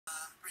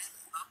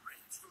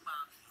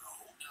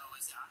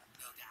Pretty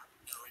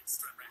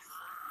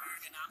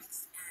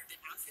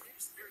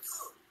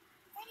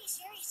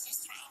sure he's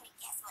just trying to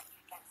guess what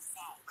you're gonna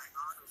say.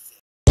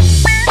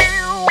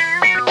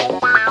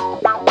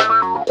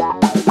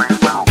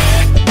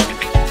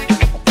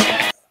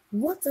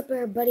 What's up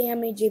everybody,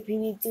 I'm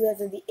AJPV2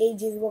 as of the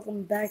ages.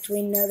 Welcome back to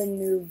another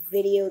new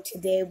video.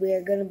 Today we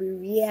are going to be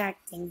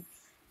reacting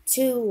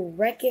to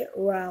Wreck-It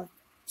Ralph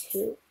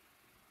 2,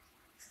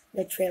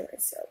 the trailer.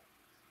 So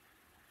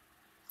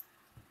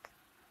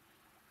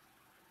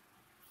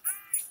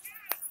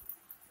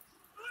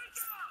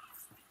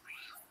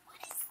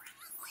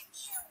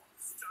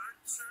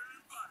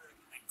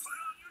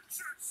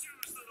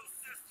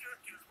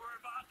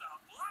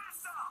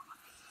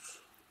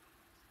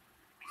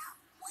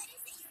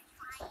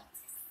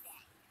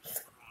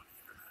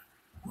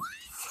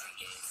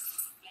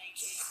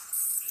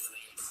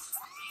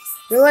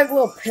they're like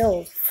little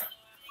pills.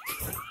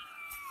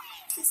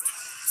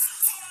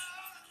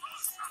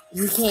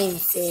 You can't even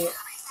see it.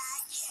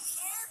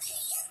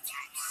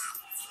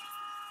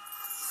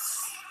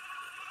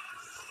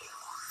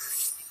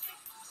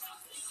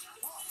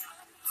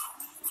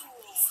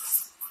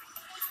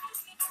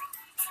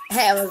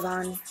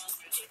 Amazon,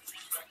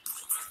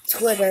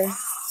 Twitter,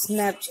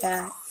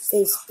 Snapchat,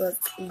 Facebook,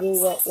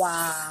 Google.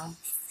 Wow,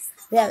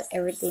 they have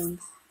everything.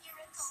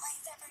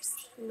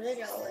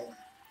 Literally.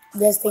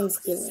 There's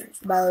Thanksgiving.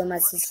 By the way, my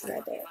sister's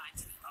right there.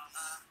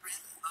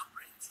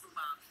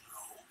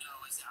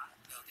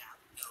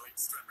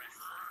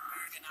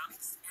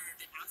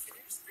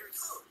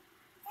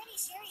 Pretty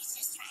sure he's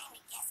just trying to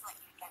guess what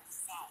you're gonna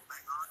say.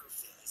 My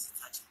autofill is a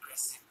touch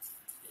aggressive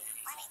today.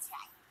 Let me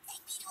try.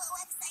 Take me to a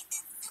website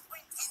that's super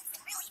intense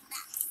and really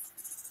nuts.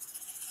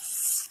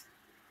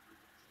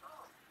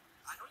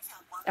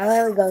 I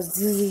love it goes.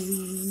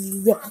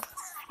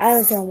 I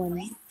don't know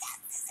one.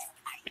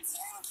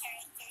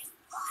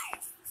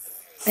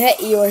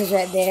 Yours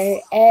right there.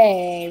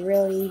 Hey,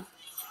 really?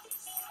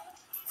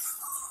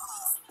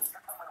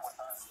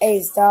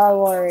 Hey, Star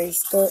Wars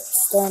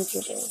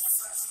Stormtroopers.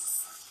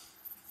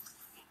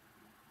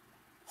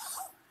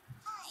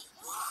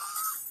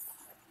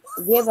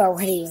 We have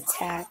already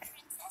attacked.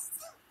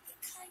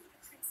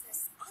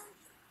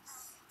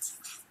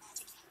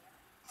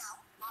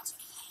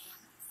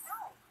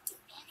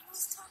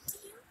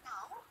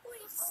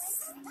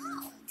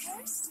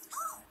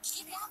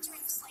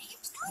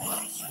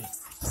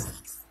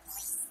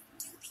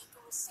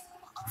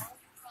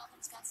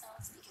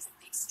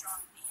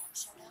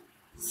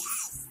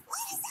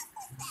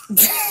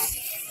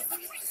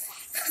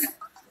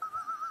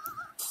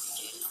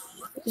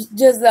 It's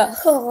just a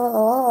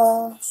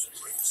oh.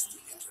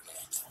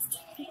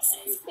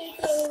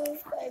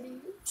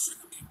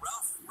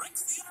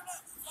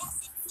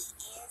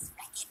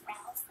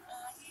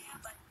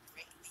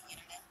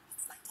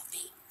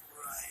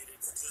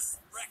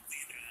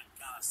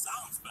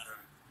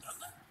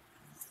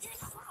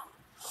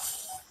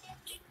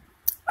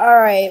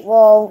 Alright,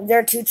 well, there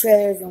are two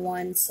trailers in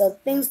one, so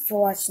thanks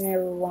for watching,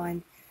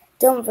 everyone.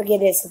 Don't forget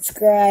to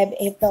subscribe,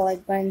 hit the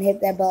like button,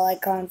 hit that bell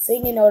icon so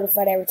you get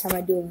notified every time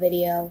I do a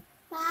video.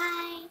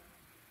 Bye.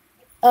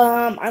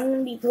 I'm going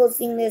to be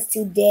posting this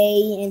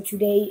today, and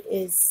today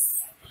is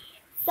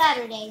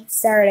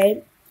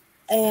Saturday,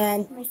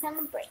 and My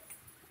summer break.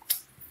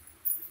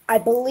 I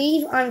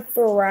believe on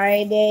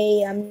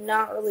Friday. I'm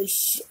not really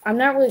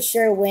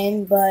sure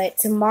when, but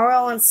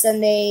tomorrow on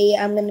Sunday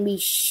I'm gonna be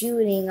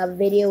shooting a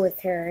video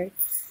with her.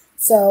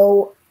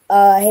 So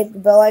hit the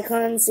bell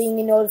icon so you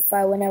can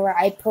notify whenever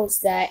I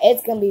post that.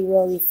 It's gonna be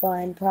really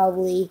fun.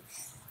 Probably,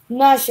 I'm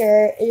not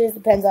sure. It just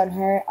depends on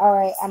her. All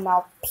right, I'm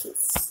out.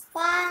 Peace.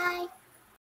 Bye.